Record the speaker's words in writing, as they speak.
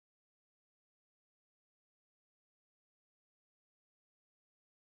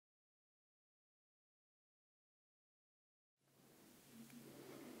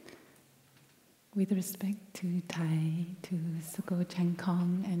With respect to Thai, to Suko Chang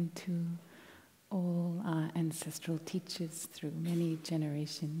Kong, and to all our ancestral teachers through many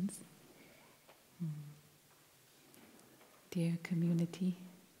generations, dear community,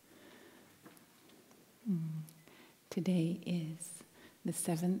 today is the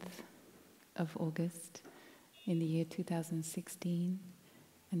 7th of August in the year 2016,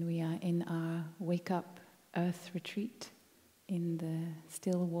 and we are in our Wake Up Earth retreat in the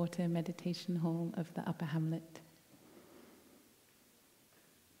still water meditation hall of the Upper Hamlet.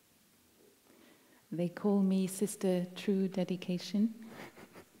 They call me Sister True Dedication,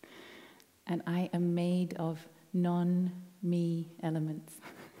 and I am made of non-me elements.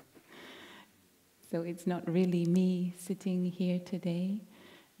 So it's not really me sitting here today,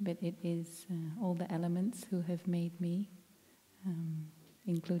 but it is all the elements who have made me,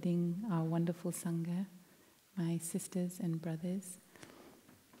 including our wonderful Sangha, my sisters and brothers,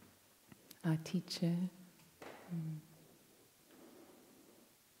 our teacher,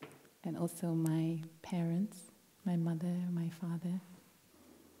 and also my parents, my mother, my father.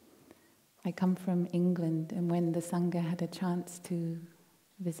 I come from England, and when the Sangha had a chance to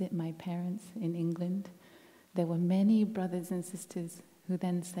visit my parents in England, there were many brothers and sisters who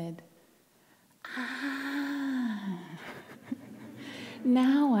then said,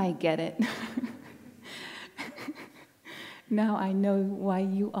 now I get it. Now I know why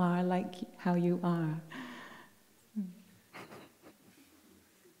you are like how you are.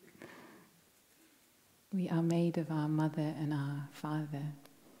 We are made of our mother and our father.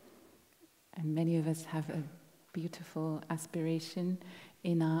 And many of us have a beautiful aspiration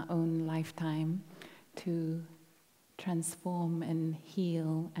in our own lifetime to transform and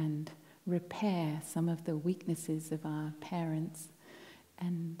heal and repair some of the weaknesses of our parents.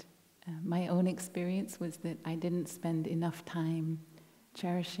 And my own experience was that I didn't spend enough time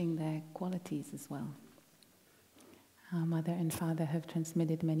cherishing their qualities as well. Our mother and father have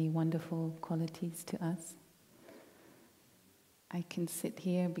transmitted many wonderful qualities to us. I can sit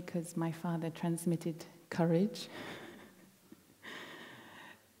here because my father transmitted courage.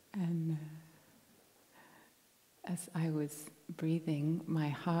 And as I was breathing, my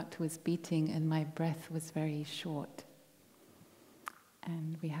heart was beating and my breath was very short.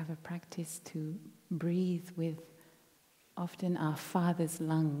 And we have a practice to breathe with often our father's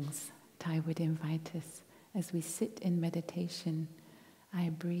lungs. Thai would invite us. As we sit in meditation, I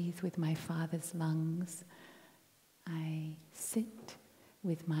breathe with my father's lungs. I sit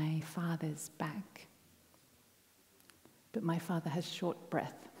with my father's back. But my father has short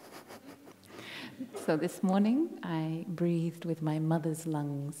breath. So this morning, I breathed with my mother's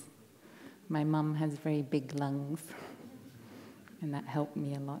lungs. My mum has very big lungs. And that helped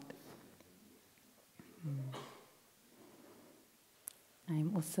me a lot.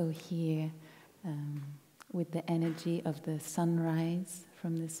 I'm also here with the energy of the sunrise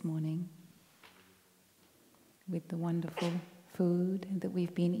from this morning, with the wonderful food that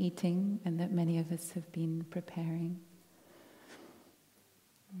we've been eating and that many of us have been preparing.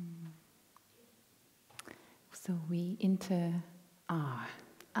 So we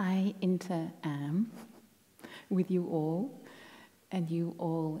I inter-am with you all, and you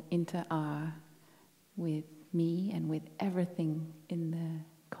all inter-are with me and with everything in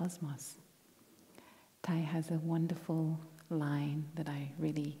the cosmos. Thai has a wonderful line that I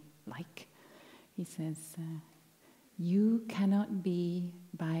really like. He says, you cannot be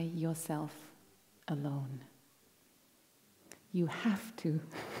by yourself alone. You have to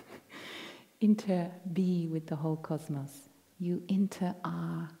be with the whole cosmos. You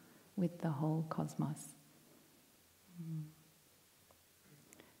inter-are with the whole cosmos.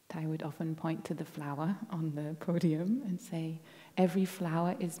 Thai would often point to the flower on the podium and say, every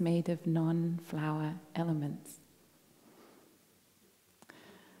flower is made of non-flower elements.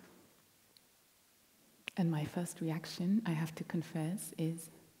 And my first reaction, I have to confess, is,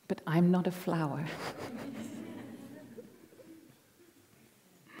 but I'm not a flower.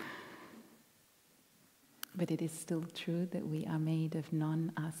 But it is still true that we are made of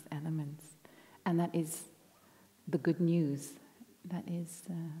non-us elements. And that is the good news. That is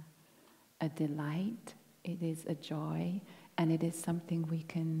a delight, it is a joy, and it is something we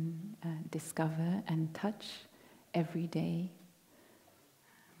can discover and touch every day.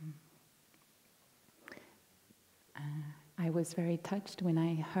 I was very touched when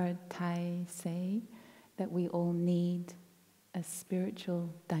I heard Thai say that we all need a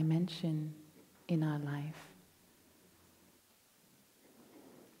spiritual dimension in our life.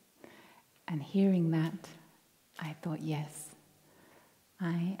 And hearing that, I thought, yes,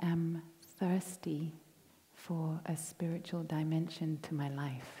 I am thirsty for a spiritual dimension to my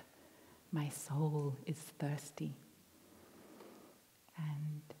life. My soul is thirsty.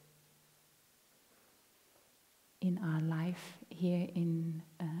 And in our life here in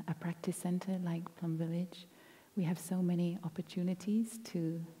a practice center like Plum Village, we have so many opportunities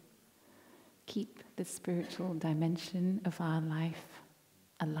to keep the spiritual dimension of our life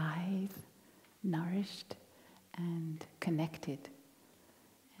alive, nourished, and connected.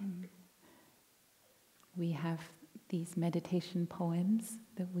 And we have these meditation poems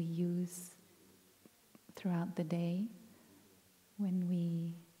that we use throughout the day. When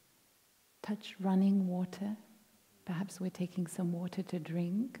we touch running water, perhaps we're taking some water to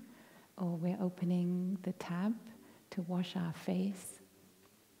drink, or we're opening the tap to wash our face.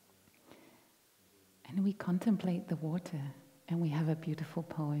 And we contemplate the water, and we have a beautiful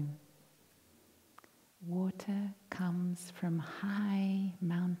poem. Water comes from high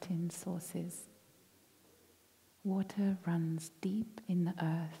mountain sources. Water runs deep in the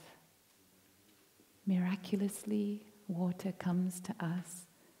earth. Miraculously, water comes to us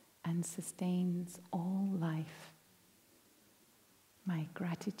and sustains all life. My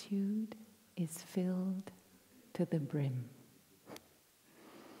gratitude is filled to the brim.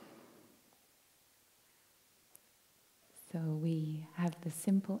 So we have the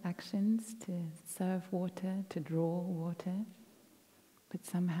simple actions to serve water, to draw water, but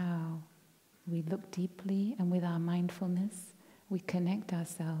somehow we look deeply, and with our mindfulness, we connect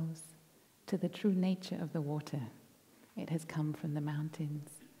ourselves to the true nature of the water. It has come from the mountains.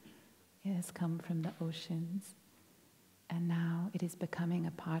 It has come from the oceans. And now it is becoming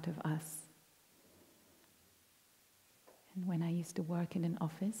a part of us. And when I used to work in an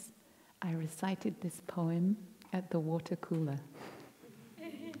office, I recited this poem at the water cooler.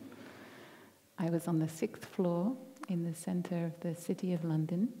 I was on the 6th floor in the center of the city of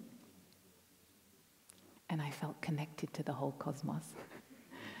London, and I felt connected to the whole cosmos.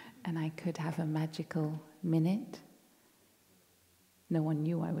 And I could have a magical minute. No one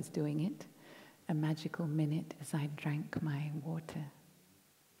knew I was doing it. A magical minute as I drank my water.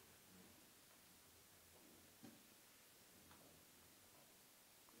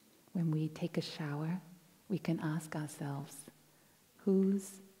 When we take a shower, we can ask ourselves,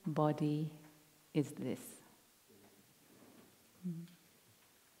 whose body is this?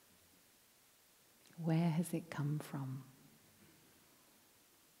 Where has it come from?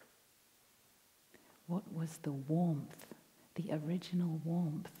 What was the warmth, the original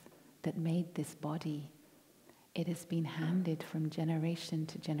warmth that made this body? It has been handed from generation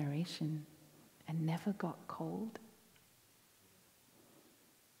to generation and never got cold.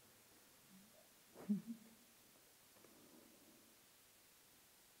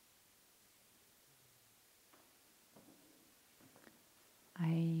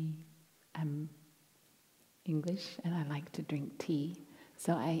 I am English and I like to drink tea,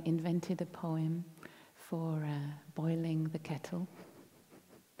 so I invented a poem for boiling the kettle.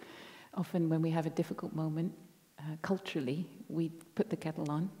 Often when we have a difficult moment, culturally, we put the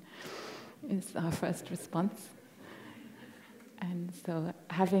kettle on. It's our first response. And so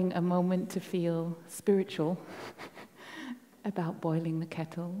having a moment to feel spiritual about boiling the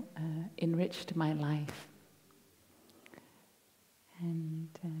kettle enriched my life. And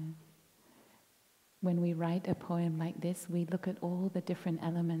when we write a poem like this, we look at all the different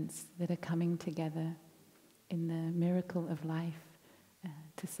elements that are coming together in the miracle of life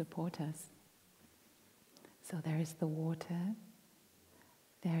to support us. So there is the water,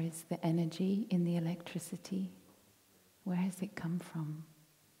 there is the energy in the electricity. Where has it come from?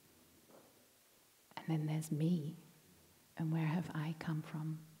 And then there's me, and where have I come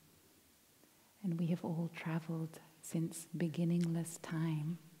from? And we have all traveled since beginningless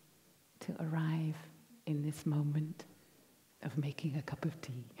time to arrive in this moment of making a cup of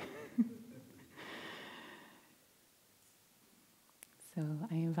tea. So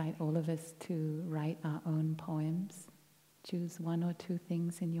I invite all of us to write our own poems. Choose one or two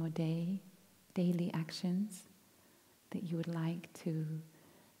things in your day, daily actions that you would like to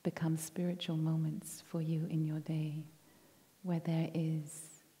become spiritual moments for you in your day, where there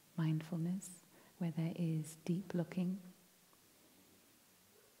is mindfulness, where there is deep looking.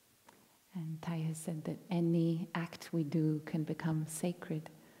 And Tai has said that any act we do can become sacred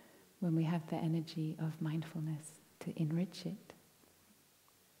when we have the energy of mindfulness to enrich it.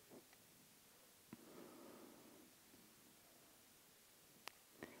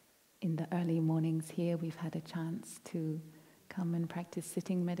 In the early mornings here, we've had a chance to come and practice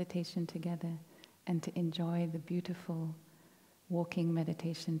sitting meditation together and to enjoy the beautiful walking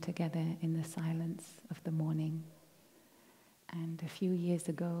meditation together in the silence of the morning. And a few years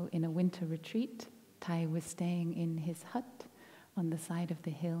ago, in a winter retreat, Tai was staying in his hut on the side of the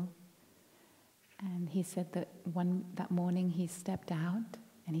hill, And he said that that morning he stepped out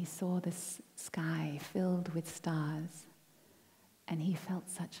and he saw this sky filled with stars, and he felt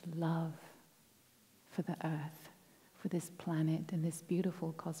such love for the earth, for this planet and this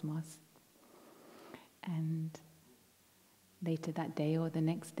beautiful cosmos. And later that day or the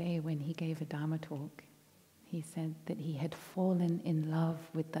next day when he gave a Dharma talk, he said that he had fallen in love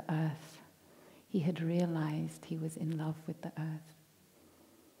with the earth. He had realized he was in love with the earth.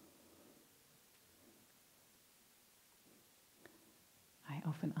 I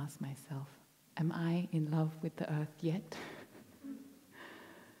often ask myself, am I in love with the earth yet?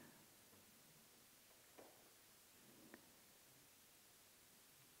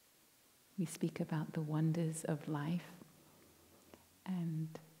 We speak about the wonders of life, and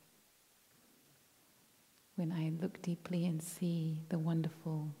when I look deeply and see the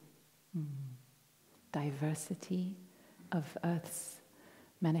wonderful diversity of Earth's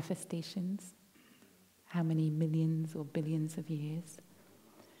manifestations, how many millions or billions of years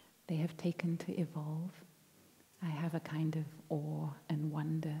they have taken to evolve, I have a kind of awe and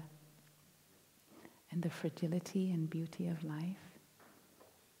wonder, and the fragility and beauty of life.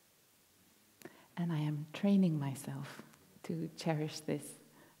 And I am training myself to cherish this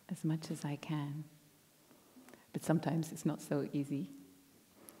as much as I can. But sometimes it's not so easy.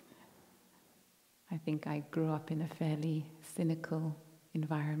 I think I grew up in a fairly cynical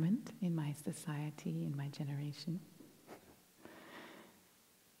environment in my society, in my generation.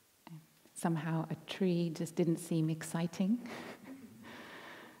 Somehow a tree just didn't seem exciting.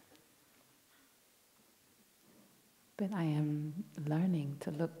 But I am learning to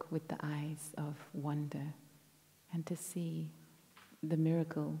look with the eyes of wonder and to see the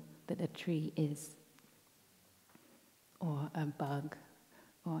miracle that a tree is, or a bug,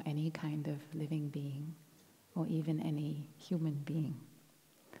 or any kind of living being, or even any human being.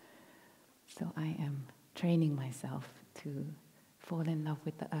 So I am training myself to fall in love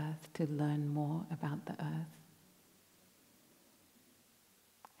with the earth, to learn more about the earth.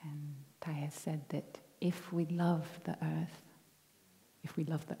 And Thaya said that if we love the earth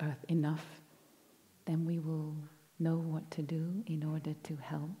enough, then we will know what to do in order to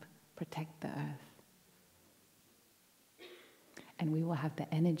help protect the earth. And we will have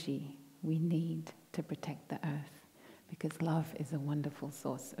the energy we need to protect the earth, because love is a wonderful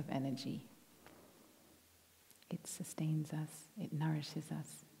source of energy. It sustains us, it nourishes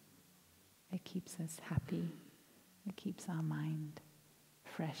us, it keeps us happy, it keeps our mind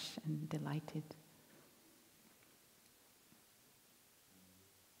fresh and delighted.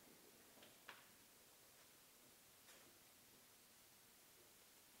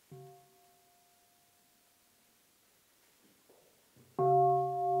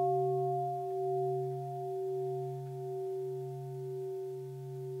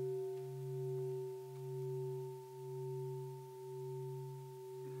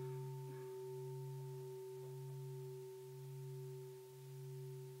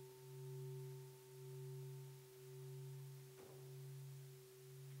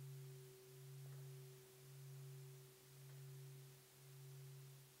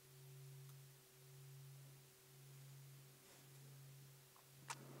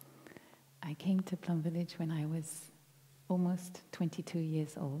 I came to Plum Village when I was almost 22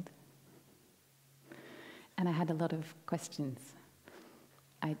 years old, and I had a lot of questions.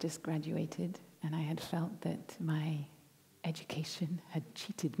 I just graduated, and I had felt that my education had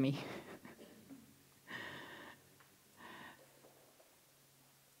cheated me.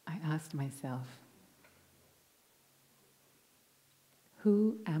 I asked myself,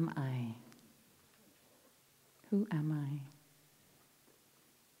 who am I? Who am I?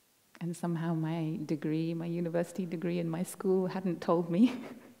 And somehow my degree, my university degree in my school hadn't told me.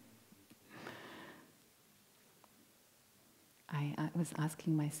 I was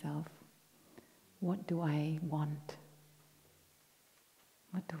asking myself, what do I want?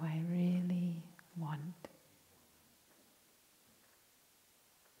 What do I really want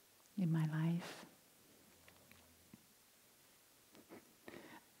in my life?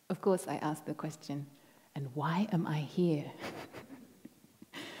 Of course, I asked the question, and why am I here?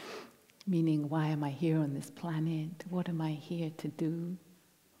 Meaning, why am I here on this planet? What am I here to do?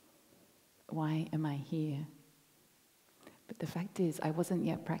 Why am I here? But the fact is, I wasn't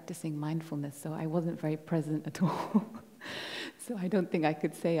yet practicing mindfulness, so I wasn't very present at all. So I don't think I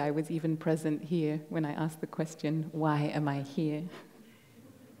could say I was even present here when I asked the question, why am I here?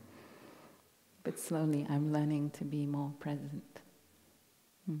 But slowly I'm learning to be more present.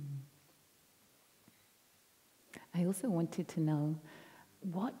 I also wanted to know,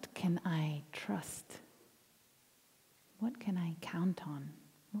 what can I trust? What can I count on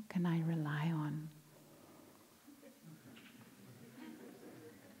What can I rely on?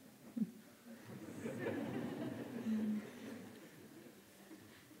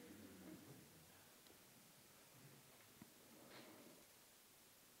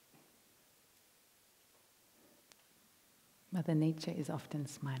 Mother Nature is often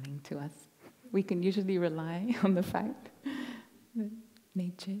smiling to us. We can usually rely on the fact that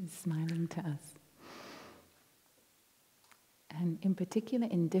nature is smiling to us. And in particular,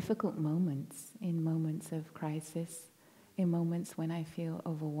 in difficult moments, in moments of crisis, in moments when I feel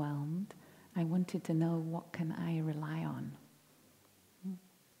overwhelmed, I wanted to know, what can I rely on?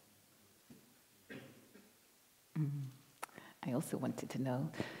 I also wanted to know,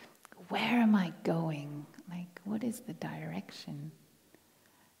 where am I going? Like, what is the direction?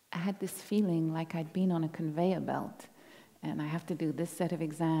 I had this feeling like I'd been on a conveyor belt, and I have to do this set of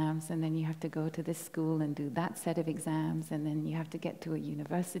exams, and then you have to go to this school and do that set of exams, and then you have to get to a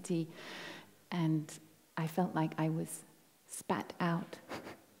university. And I felt like I was spat out,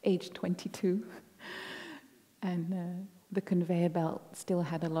 age 22. And the conveyor belt still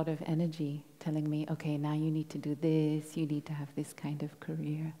had a lot of energy telling me, okay, now you need to do this, you need to have this kind of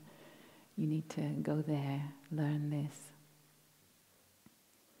career, you need to go there, learn this.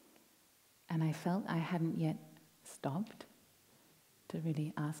 And I felt I hadn't yet stopped to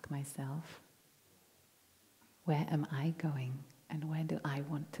really ask myself, where am I going and where do I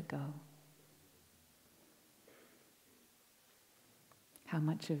want to go? How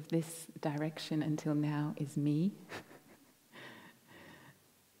much of this direction until now is me?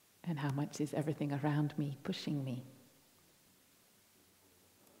 And how much is everything around me pushing me?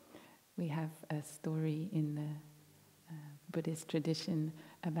 We have a story in the Buddhist tradition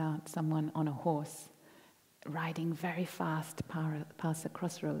about someone on a horse riding very fast past the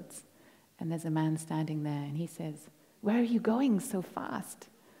crossroads. And there's a man standing there and he says, "Where are you going so fast?"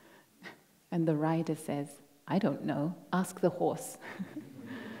 And the rider says, "I don't know, ask the horse."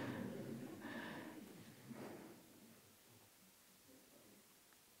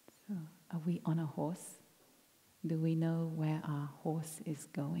 So, are we on a horse? Do we know where our horse is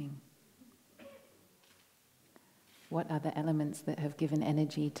going? What are the elements that have given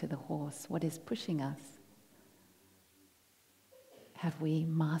energy to the horse? What is pushing us? Have we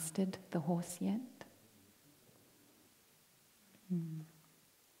mastered the horse yet?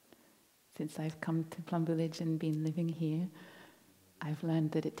 Since I've come to Plum Village and been living here, I've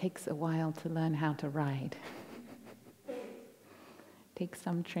learned that it takes a while to learn how to ride. Takes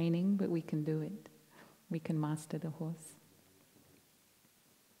some training, but we can do it. We can master the horse.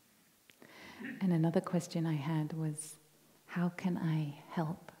 And another question I had was, how can I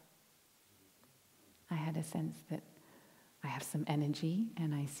help? I had a sense that I have some energy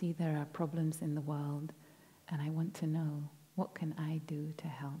and I see there are problems in the world and I want to know, what can I do to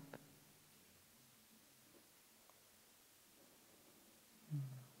help?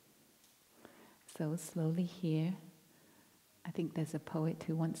 So slowly here, I think there's a poet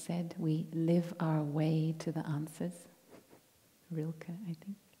who once said, we live our way to the answers. Rilke, I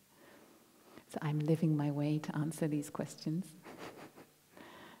think. So I'm living my way to answer these questions.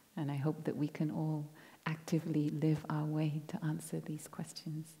 And I hope that we can all actively live our way to answer these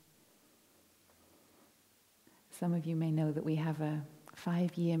questions. Some of you may know that we have a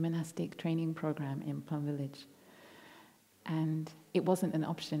 5-year monastic training program in Plum Village. And it wasn't an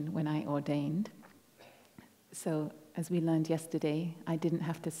option when I ordained. So, as we learned yesterday, I didn't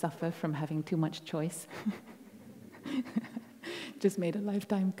have to suffer from having too much choice. Just made a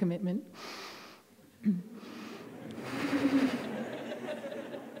lifetime commitment.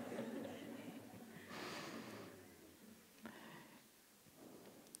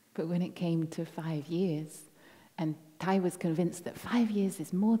 But when it came to 5 years, and Tai was convinced that 5 years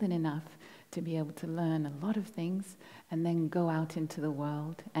is more than enough to be able to learn a lot of things and then go out into the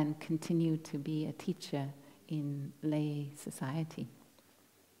world and continue to be a teacher in lay society.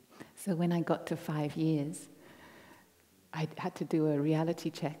 So when I got to 5 years, I had to do a reality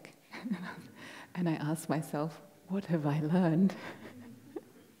check. And I asked myself, what have I learned?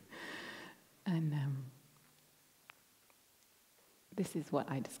 And this is what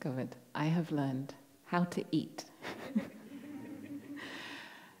I discovered. I have learned how to eat.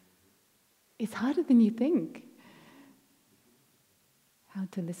 It's harder than you think. How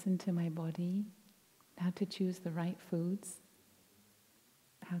to listen to my body, how to choose the right foods,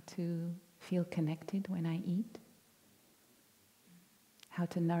 how to feel connected when I eat, how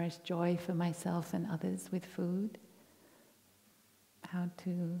to nourish joy for myself and others with food, how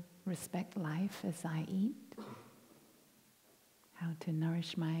to respect life as I eat, how to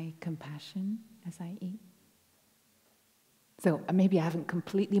nourish my compassion as I eat. So maybe I haven't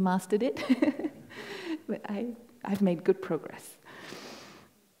completely mastered it, but I've made good progress.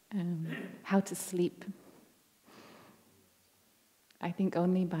 How to sleep. I think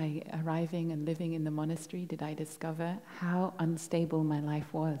only by arriving and living in the monastery did I discover how unstable my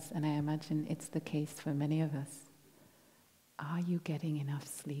life was, and I imagine it's the case for many of us. Are you getting enough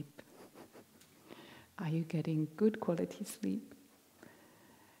sleep? Are you getting good quality sleep?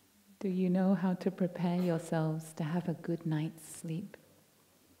 Do you know how to prepare yourselves to have a good night's sleep?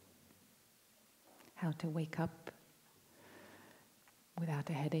 How to wake up without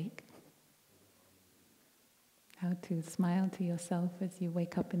a headache? How to smile to yourself as you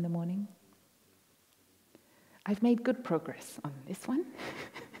wake up in the morning? I've made good progress on this one,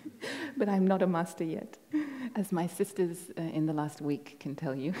 but I'm not a master yet, as my sisters in the last week can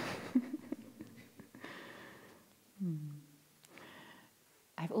tell you.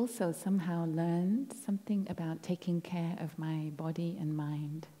 I've also somehow learned something about taking care of my body and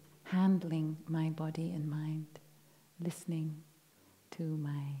mind, handling my body and mind, listening to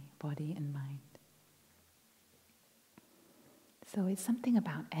my body and mind. So it's something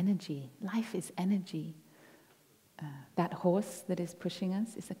about energy. Life is energy. That horse that is pushing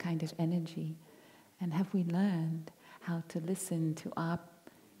us is a kind of energy. And have we learned how to listen to our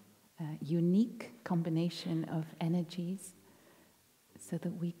unique combination of energies so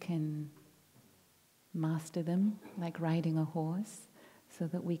that we can master them like riding a horse, so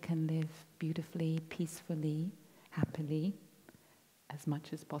that we can live beautifully, peacefully, happily, as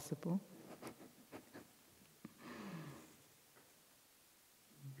much as possible?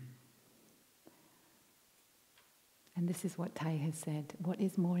 And this is what Tai has said. What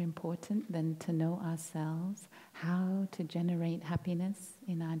is more important than to know ourselves, how to generate happiness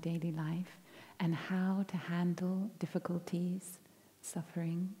in our daily life, and how to handle difficulties,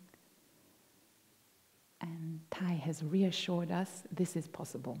 suffering? And Tai has reassured us this is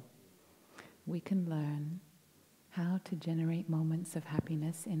possible. We can learn how to generate moments of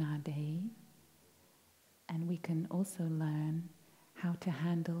happiness in our day, and we can also learn how to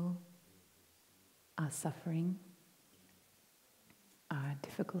handle our suffering, our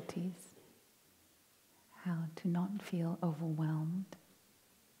difficulties, how to not feel overwhelmed,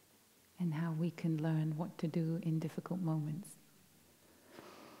 and how we can learn what to do in difficult moments.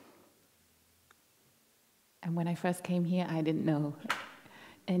 And when I first came here, I didn't know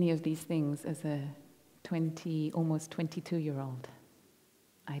any of these things as a almost 22-year-old.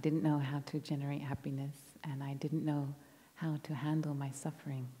 I didn't know how to generate happiness, and I didn't know how to handle my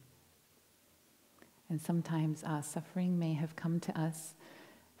suffering. And sometimes our suffering may have come to us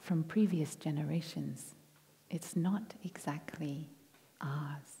from previous generations. It's not exactly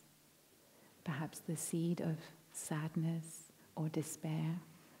ours. Perhaps the seed of sadness or despair.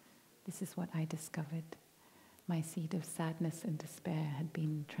 This is what I discovered. My seed of sadness and despair had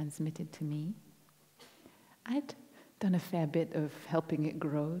been transmitted to me. I'd done a fair bit of helping it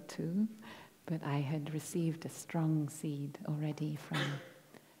grow too, but I had received a strong seed already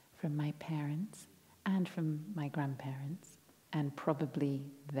from my parents, and from my grandparents, and probably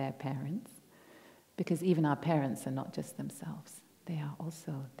their parents, because even our parents are not just themselves, they are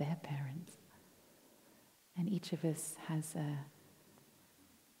also their parents. And each of us has a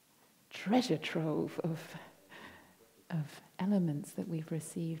treasure trove of elements that we've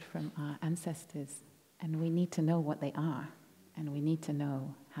received from our ancestors, and we need to know what they are, and we need to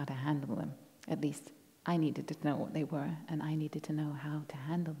know how to handle them. At least I needed to know what they were, and I needed to know how to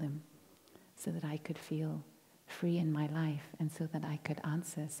handle them, so that I could feel free in my life and so that I could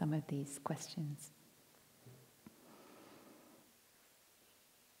answer some of these questions.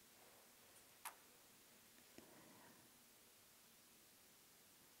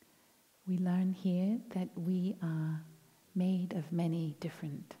 We learn here that we are made of many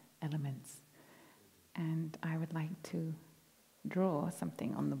different elements, and I would like to draw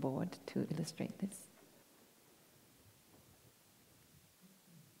something on the board to illustrate this.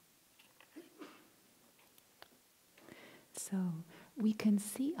 So we can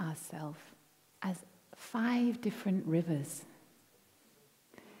see ourselves as 5 different rivers.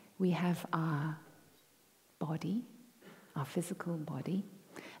 We have our body, our physical body,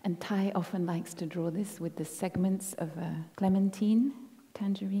 and Tai often likes to draw this with the segments of a clementine,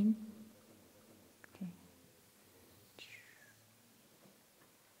 tangerine. Okay.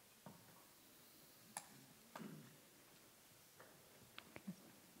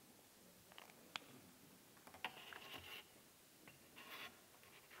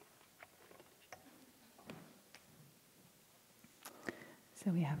 So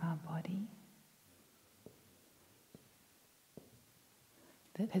we have our body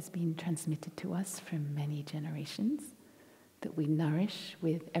that has been transmitted to us from many generations. that we nourish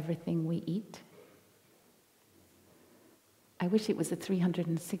with everything we eat. I wish it was a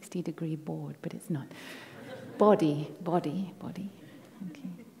 360-degree board, but it's not. Body. Okay.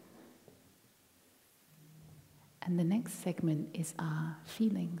 And the next segment is our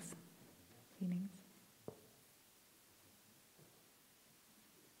feelings.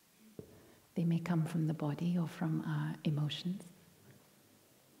 They may come from the body or from our emotions.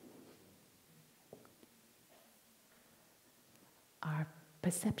 Our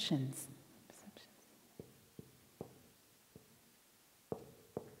perceptions.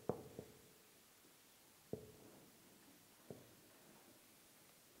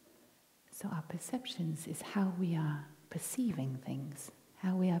 So our perceptions is how we are perceiving things,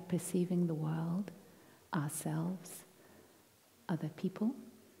 how we are perceiving the world, ourselves, other people,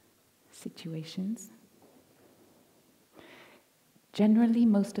 situations. Generally,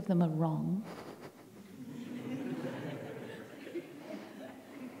 most of them are wrong.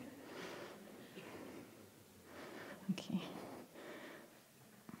 Okay.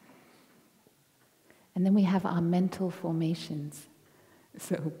 And then we have our mental formations.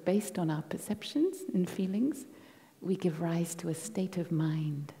 So based on our perceptions and feelings, we give rise to a state of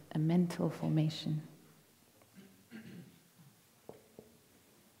mind, a mental formation.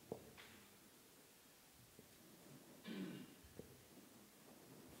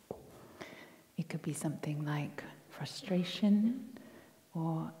 It could be something like frustration,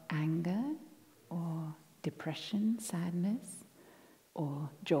 or anger, or depression, sadness, or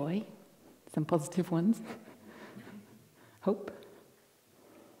joy, some positive ones, hope.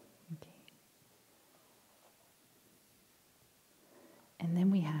 And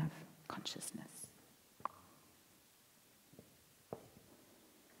then we have consciousness.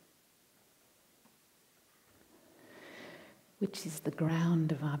 Which is the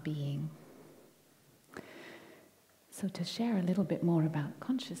ground of our being. So to share a little bit more about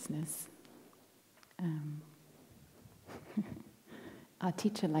consciousness, our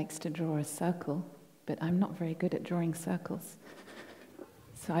teacher likes to draw a circle, but I'm not very good at drawing circles.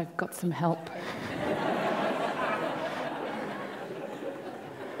 So I've got some help.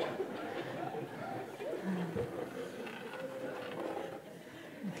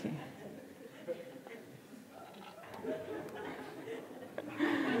 Okay.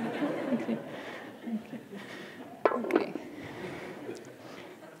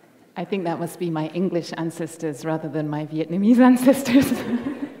 I think that must be my English ancestors rather than my Vietnamese ancestors.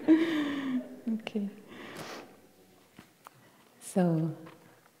 Okay. So,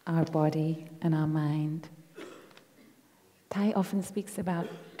 our body and our mind. Thai often speaks about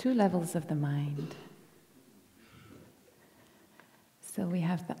two levels of the mind. So we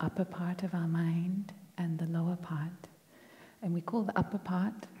have the upper part of our mind and the lower part. And we call the upper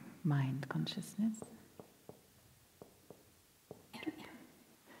part mind consciousness.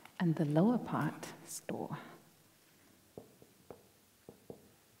 And the lower part, store.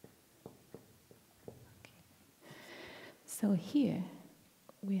 Okay. So here,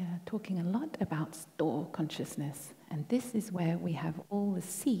 we are talking a lot about store consciousness. And this is where we have all the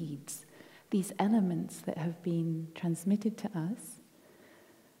seeds, these elements that have been transmitted to us,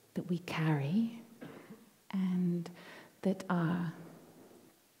 that we carry, and that are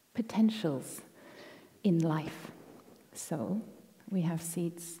potentials in life. So, we have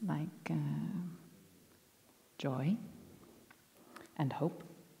seeds like joy and hope,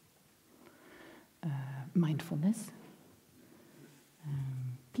 mindfulness,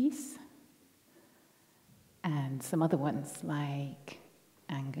 peace, and some other ones like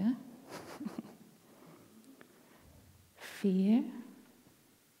anger, fear,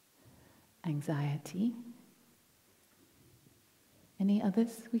 anxiety. Any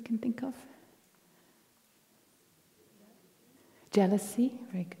others we can think of? Jealousy,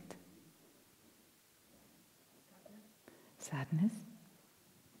 very good. Sadness.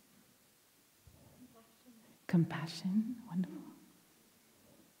 Compassion, wonderful.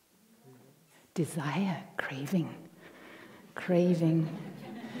 Desire, craving.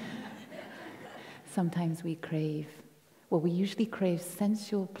 Sometimes we crave, well, we usually crave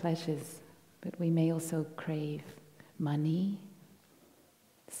sensual pleasures, but we may also crave money,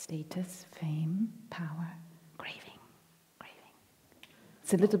 status, fame, power, craving.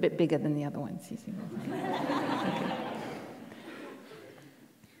 It's a little bit bigger than the other ones, you see. Okay.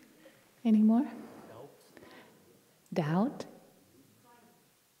 Any more? Doubt.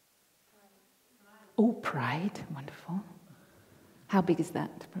 Oh, pride, wonderful. How big is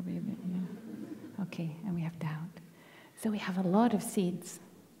that? Probably a bit, yeah. Okay, and we have doubt. So we have a lot of seeds.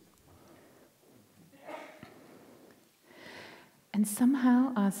 And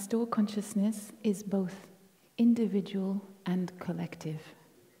somehow our store consciousness is both individual and collective.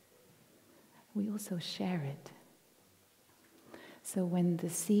 We also share it. So when the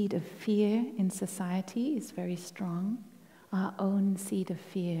seed of fear in society is very strong, our own seed of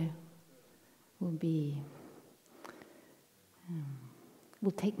fear will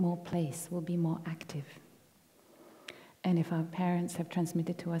take more place, will be more active. And if our parents have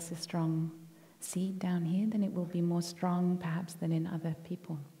transmitted to us a strong seed down here, then it will be more strong perhaps than in other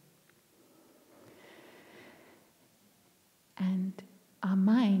people. And our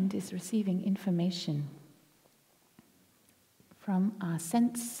mind is receiving information from our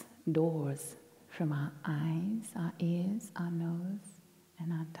sense doors, from our eyes, our ears, our nose,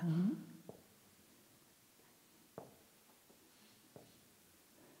 and our tongue.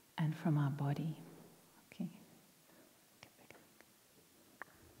 And from our body. Okay.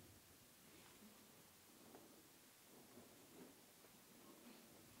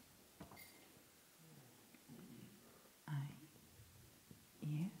 Eye,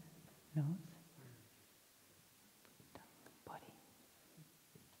 ear, nose, tongue, body.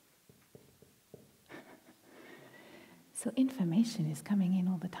 So information is coming in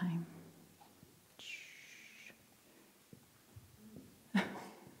all the time.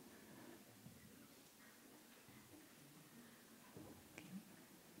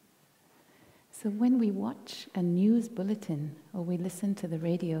 So when we watch a news bulletin or we listen to the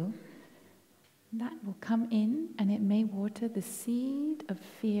radio, that will come in and it may water the seed of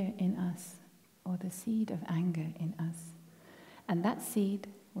fear in us or the seed of anger in us. And that seed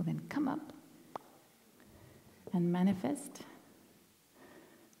will then come up and manifest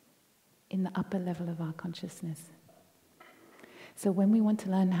in the upper level of our consciousness. So when we want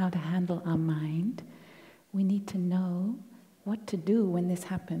to learn how to handle our mind, we need to know what to do when this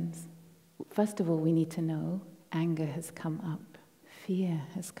happens. First of all, we need to know anger has come up, fear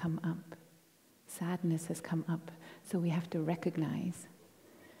has come up, sadness has come up. So we have to recognize,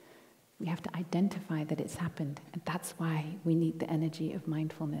 we have to identify that it's happened. And that's why we need the energy of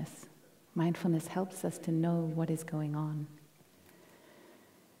mindfulness. Mindfulness helps us to know what is going on.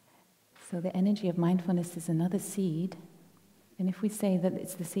 So the energy of mindfulness is another seed. And if we say that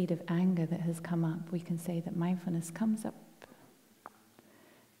it's the seed of anger that has come up, we can say that mindfulness comes up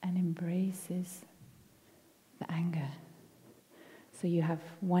and embraces the anger. So you have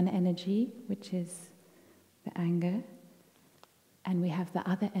one energy, which is the anger, and we have the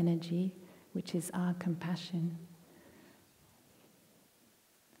other energy, which is our compassion.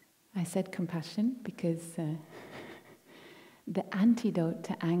 I said compassion because the antidote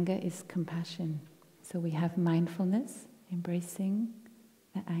to anger is compassion. So we have mindfulness, embracing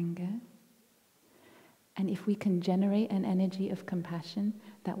the anger. And if we can generate an energy of compassion,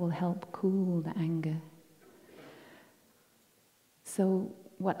 that will help cool the anger. So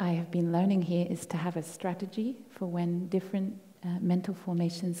what I have been learning here is to have a strategy for when different mental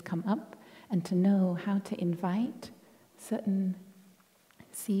formations come up, and to know how to invite certain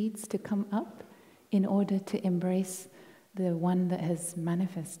seeds to come up in order to embrace the one that has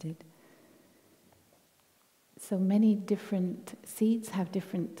manifested. So many different seeds have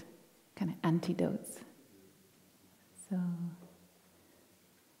different kind of antidotes. So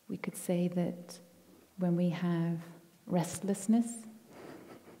we could say that when we have restlessness,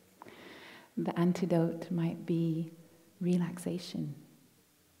 the antidote might be relaxation.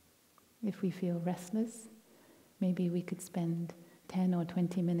 If we feel restless, maybe we could spend 10 or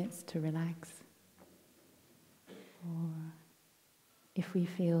 20 minutes to relax. Or if we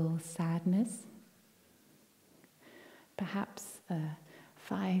feel sadness, perhaps a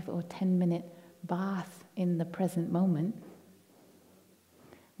 5 or 10 minute bath in the present moment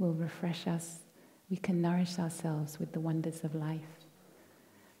will refresh us. We can nourish ourselves with the wonders of life.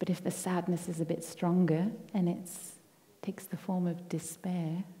 But if the sadness is a bit stronger and it takes the form of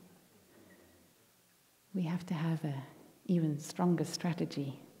despair, we have to have an even stronger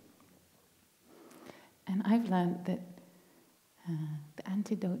strategy. And I've learned that the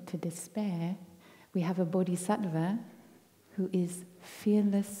antidote to despair, we have a bodhisattva who is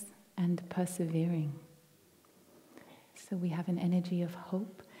fearless and persevering. So we have an energy of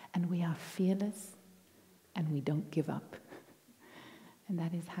hope, and we are fearless, and we don't give up. And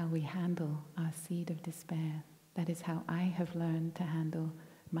that is how we handle our seed of despair. That is how I have learned to handle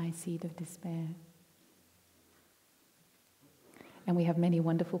my seed of despair. And we have many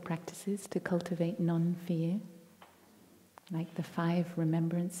wonderful practices to cultivate non-fear, like the 5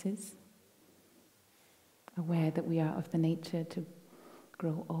 remembrances, aware that we are of the nature to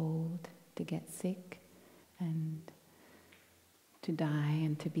grow old, to get sick, and to die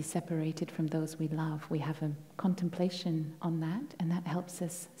and to be separated from those we love. We have a contemplation on that, and that helps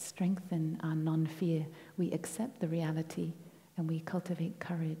us strengthen our non-fear. We accept the reality and we cultivate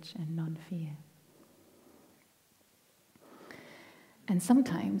courage and non-fear. And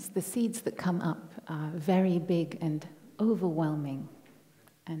sometimes the seeds that come up are very big and overwhelming,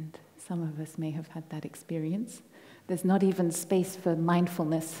 and some of us may have had that experience. There's not even space for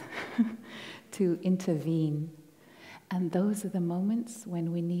mindfulness to intervene. And those are the moments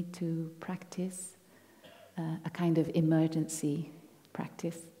when we need to practice a kind of emergency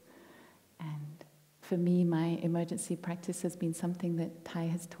practice. And for me, my emergency practice has been something that Thai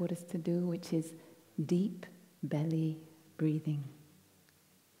has taught us to do, which is deep belly breathing.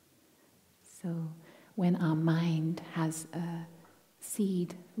 So when our mind has a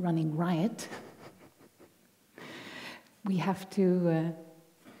seed running riot, we have to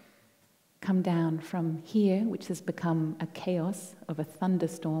come down from here, which has become a chaos of a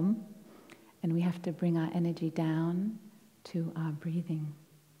thunderstorm, and we have to bring our energy down to our breathing.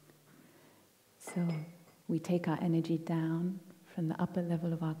 So we take our energy down from the upper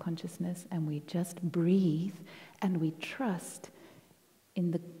level of our consciousness and we just breathe, and we trust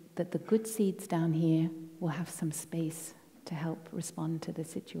in that the good seeds down here will have some space to help respond to the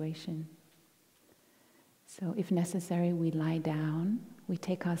situation. So if necessary, we lie down, we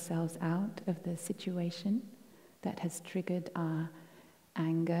take ourselves out of the situation that has triggered our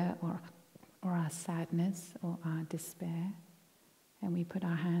anger or our sadness or our despair,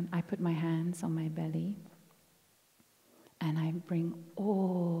 and I put my hands on my belly, and I bring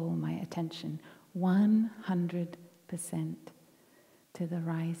all my attention, 100%, to the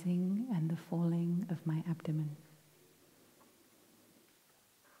rising and the falling of my abdomen.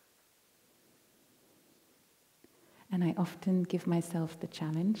 And I often give myself the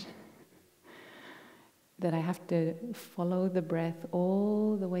challenge that I have to follow the breath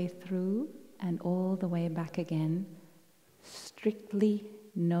all the way through and all the way back again, strictly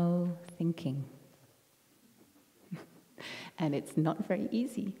no thinking. And it's not very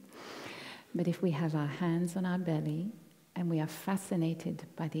easy. But if we have our hands on our belly and we are fascinated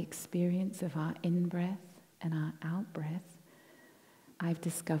by the experience of our in-breath and our out-breath, I've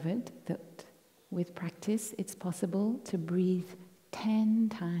discovered that with practice, it's possible to breathe 10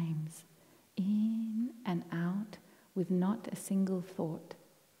 times in and out with not a single thought.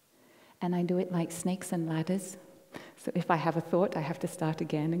 And I do it like snakes and ladders. So if I have a thought, I have to start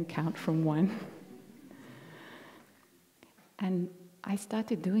again and count from 1. And I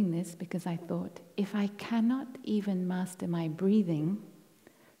started doing this because I thought, if I cannot even master my breathing,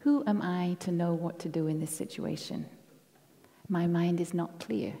 who am I to know what to do in this situation? My mind is not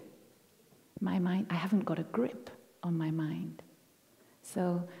clear. I haven't got a grip on my mind.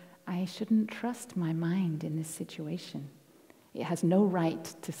 So I shouldn't trust my mind in this situation. It has no right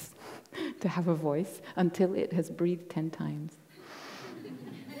to have a voice until it has breathed 10 times.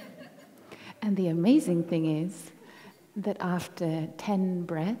 And the amazing thing is that after 10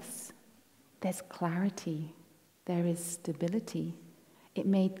 breaths, there's clarity, there is stability.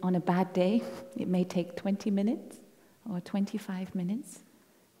 On a bad day, it may take 20 minutes or 25 minutes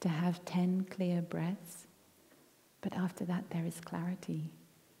to have 10 clear breaths, but after that there is clarity,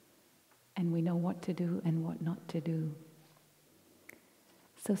 and we know what to do and what not to do.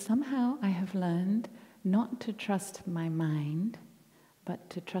 So somehow I have learned not to trust my mind,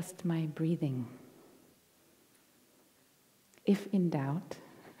 but to trust my breathing. If in doubt,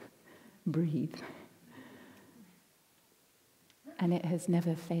 breathe. And it has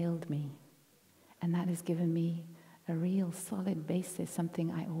never failed me, and that has given me a real solid basis,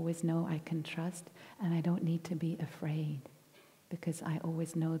 something I always know I can trust, and I don't need to be afraid, because I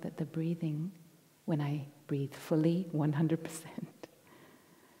always know that the breathing, when I breathe fully, 100%,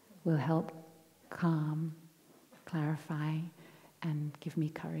 will help calm, clarify, and give me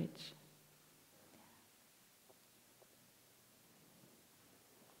courage.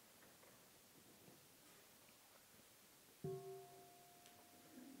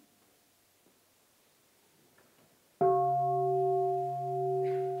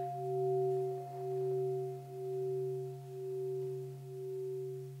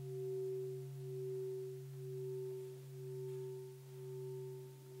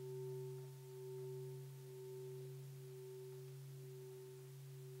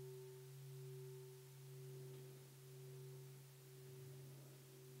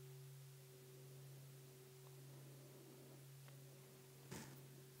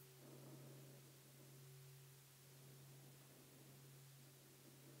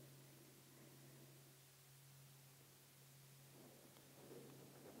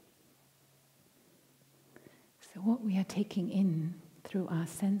 So what we are taking in through our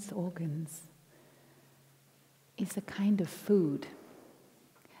sense organs is a kind of food,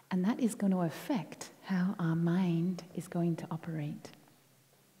 and that is going to affect how our mind is going to operate.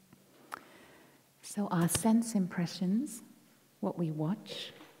 So our sense impressions, what we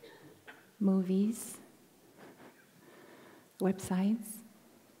watch, movies, websites,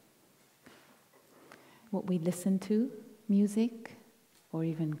 what we listen to, music, or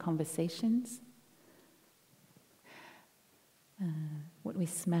even conversations, what we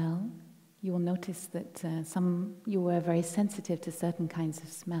smell. You will notice that you were very sensitive to certain kinds of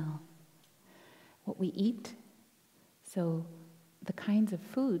smell. What we eat, so the kinds of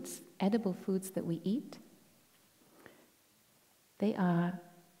foods, edible foods that we eat, they are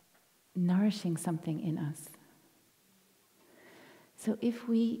nourishing something in us. So if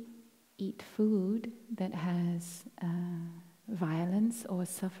we eat food that has violence or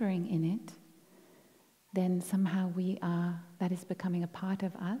suffering in it, then somehow that is becoming a part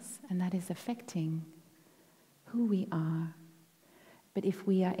of us, and that is affecting who we are. But if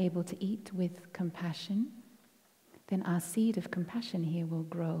we are able to eat with compassion, then our seed of compassion here will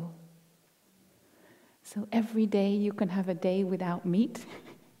grow. So every day you can have a day without meat.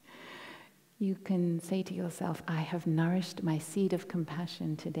 You can say to yourself, I have nourished my seed of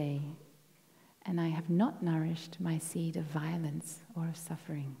compassion today, and I have not nourished my seed of violence or of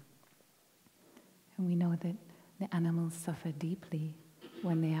suffering. And we know that the animals suffer deeply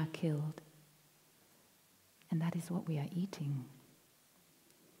when they are killed. And that is what we are eating.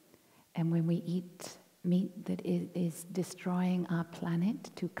 And when we eat meat that is destroying our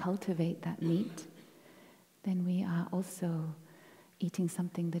planet to cultivate that meat, then we are also eating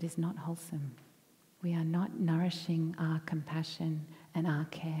something that is not wholesome. We are not nourishing our compassion and our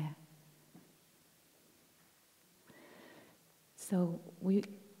care. So we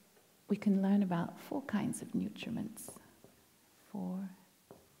can learn about 4 kinds of nutriments. 4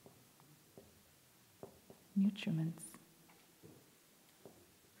 nutriments.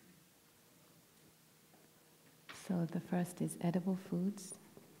 So the first is edible foods.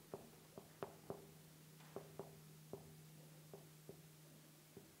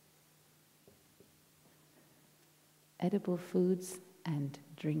 Edible foods and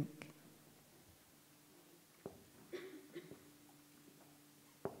drink.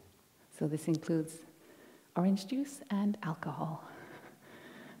 So this includes orange juice and alcohol.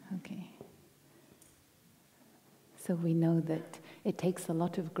 Okay. So we know that it takes a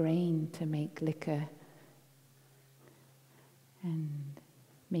lot of grain to make liquor, and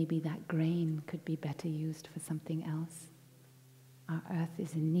maybe that grain could be better used for something else. Our earth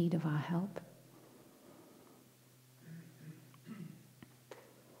is in need of our help.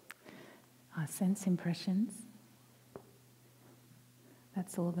 Our sense impressions.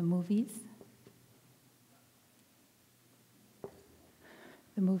 That's all the movies.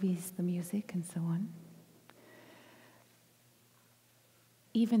 The movies, the music, and so on.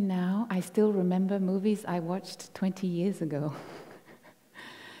 Even now, I still remember movies I watched 20 years ago.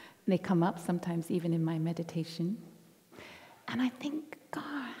 They come up sometimes even in my meditation. And I think,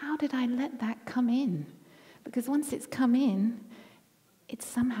 God, how did I let that come in? Because once it's come in, it's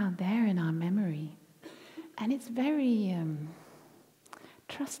somehow there in our memory. And it's very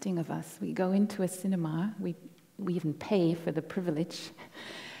trusting of us. We go into a cinema, we even pay for the privilege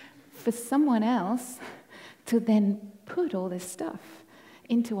for someone else to then put all this stuff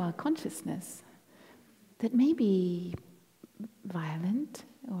into our consciousness that may be violent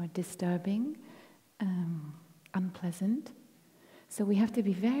or disturbing, unpleasant. So we have to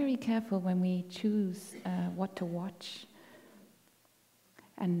be very careful when we choose what to watch.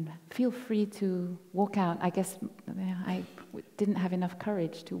 And feel free to walk out. I guess I didn't have enough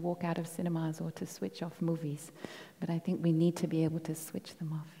courage to walk out of cinemas or to switch off movies, but I think we need to be able to switch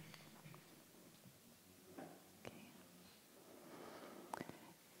them off. Okay.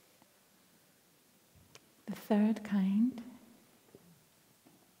 The third kind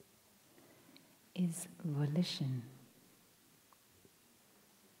is volition.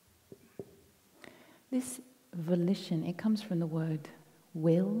 This volition, it comes from the word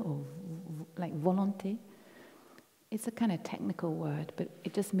will, or like volonté. It's a kind of technical word, but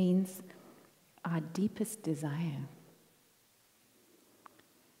it just means our deepest desire.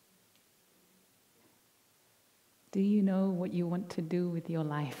 Do you know what you want to do with your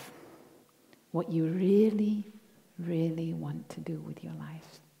life? What you really, really want to do with your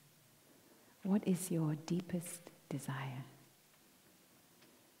life? What is your deepest desire?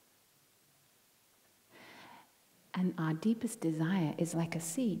 And our deepest desire is like a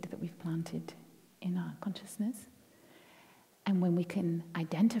seed that we've planted in our consciousness. And when we can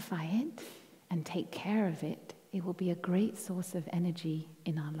identify it and take care of it, it will be a great source of energy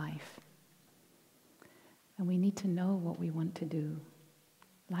in our life. And we need to know what we want to do.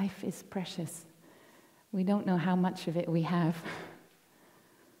 Life is precious. We don't know how much of it we have.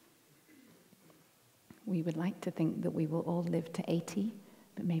 We would like to think that we will all live to 80,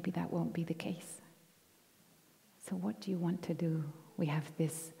 but maybe that won't be the case. So what do you want to do? We have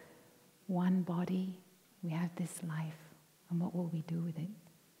this one body, we have this life, and what will we do with it?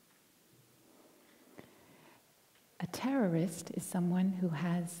 A terrorist is someone who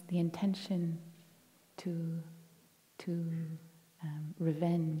has the intention to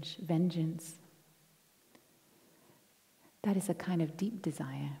revenge, vengeance. That is a kind of deep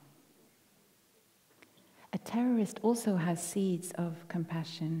desire. A terrorist also has seeds of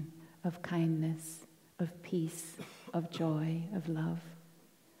compassion, of kindness, of peace, of joy, of love.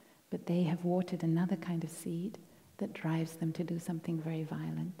 But they have watered another kind of seed that drives them to do something very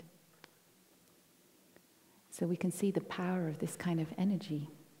violent. So we can see the power of this kind of energy.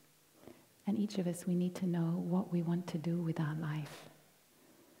 And each of us, we need to know what we want to do with our life.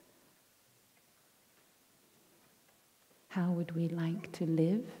 How would we like to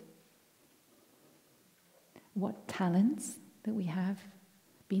live? What talents that we have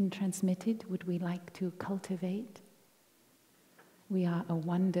been transmitted would we like to cultivate? We are a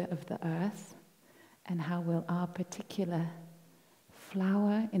wonder of the earth, and how will our particular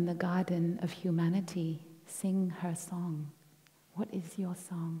flower in the garden of humanity sing her song? What is your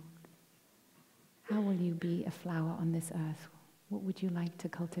song? How will you be a flower on this earth? What would you like to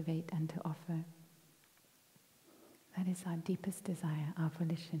cultivate and to offer? That is our deepest desire, our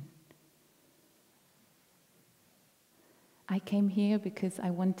volition. I came here because I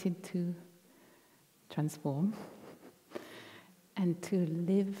wanted to transform and to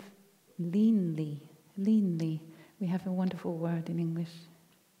live leanly. Leanly. We have a wonderful word in English.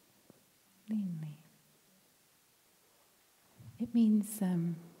 Leanly. It means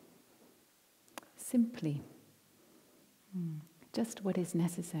simply. Just what is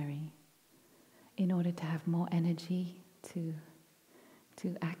necessary in order to have more energy to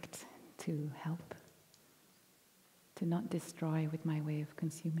act, to help, to not destroy with my way of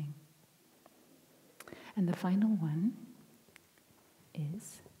consuming. And the final one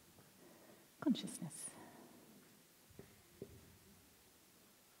is consciousness.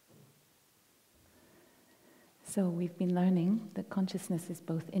 So we've been learning that consciousness is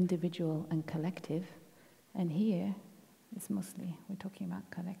both individual and collective, and here it's mostly, we're talking about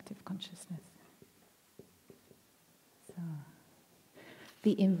collective consciousness. So,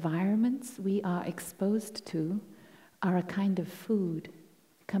 the environments we are exposed to are a kind of food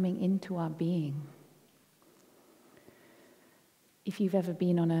coming into our being. If you've ever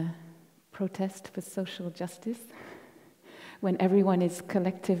been on a protest for social justice, when everyone is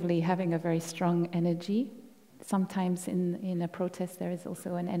collectively having a very strong energy, sometimes in a protest there is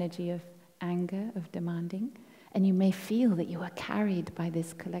also an energy of anger, of demanding, and you may feel that you are carried by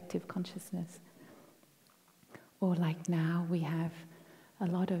this collective consciousness. Or like now, we have a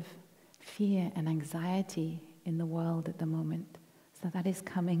lot of fear and anxiety in the world at the moment. So that is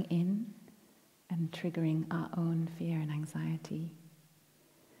coming in and triggering our own fear and anxiety.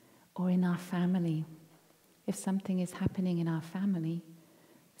 Or in our family. If something is happening in our family,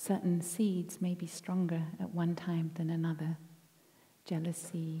 certain seeds may be stronger at one time than another.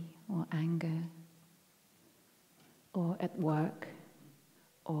 Jealousy or anger. Or at work,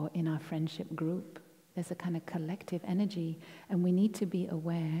 or in our friendship group. There's a kind of collective energy, and we need to be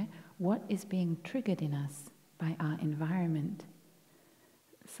aware what is being triggered in us by our environment.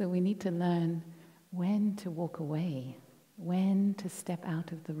 So we need to learn when to walk away, when to step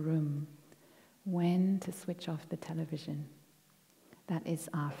out of the room, when to switch off the television. That is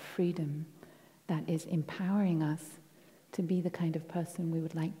our freedom. That is empowering us to be the kind of person we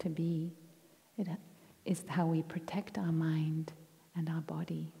would like to be. It is how we protect our mind and our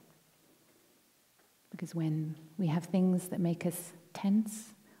body. Because when we have things that make us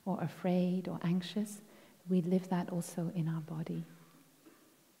tense or afraid or anxious, we live that also in our body.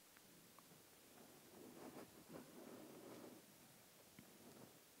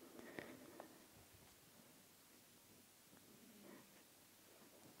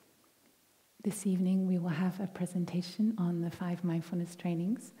 This evening we will have a presentation on the 5 mindfulness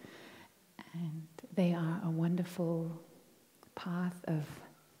trainings, and they are a wonderful path of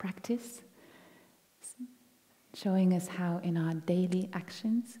practice, showing us how in our daily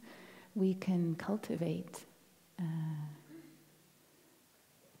actions we can cultivate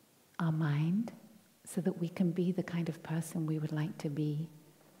our mind so that we can be the kind of person we would like to be,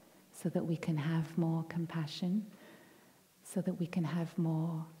 so that we can have more compassion, so that we can have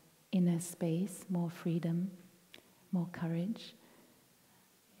more inner space, more freedom, more courage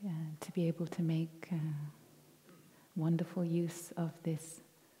to be able to make wonderful use of this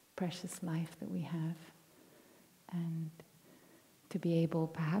precious life that we have, and to be able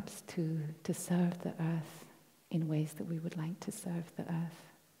perhaps to serve the earth in ways that we would like to serve the earth.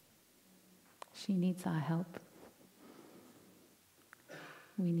 She needs our help.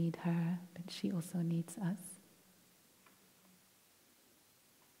 We need her, but she also needs us.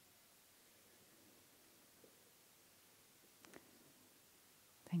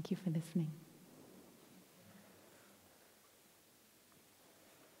 Thank you for listening.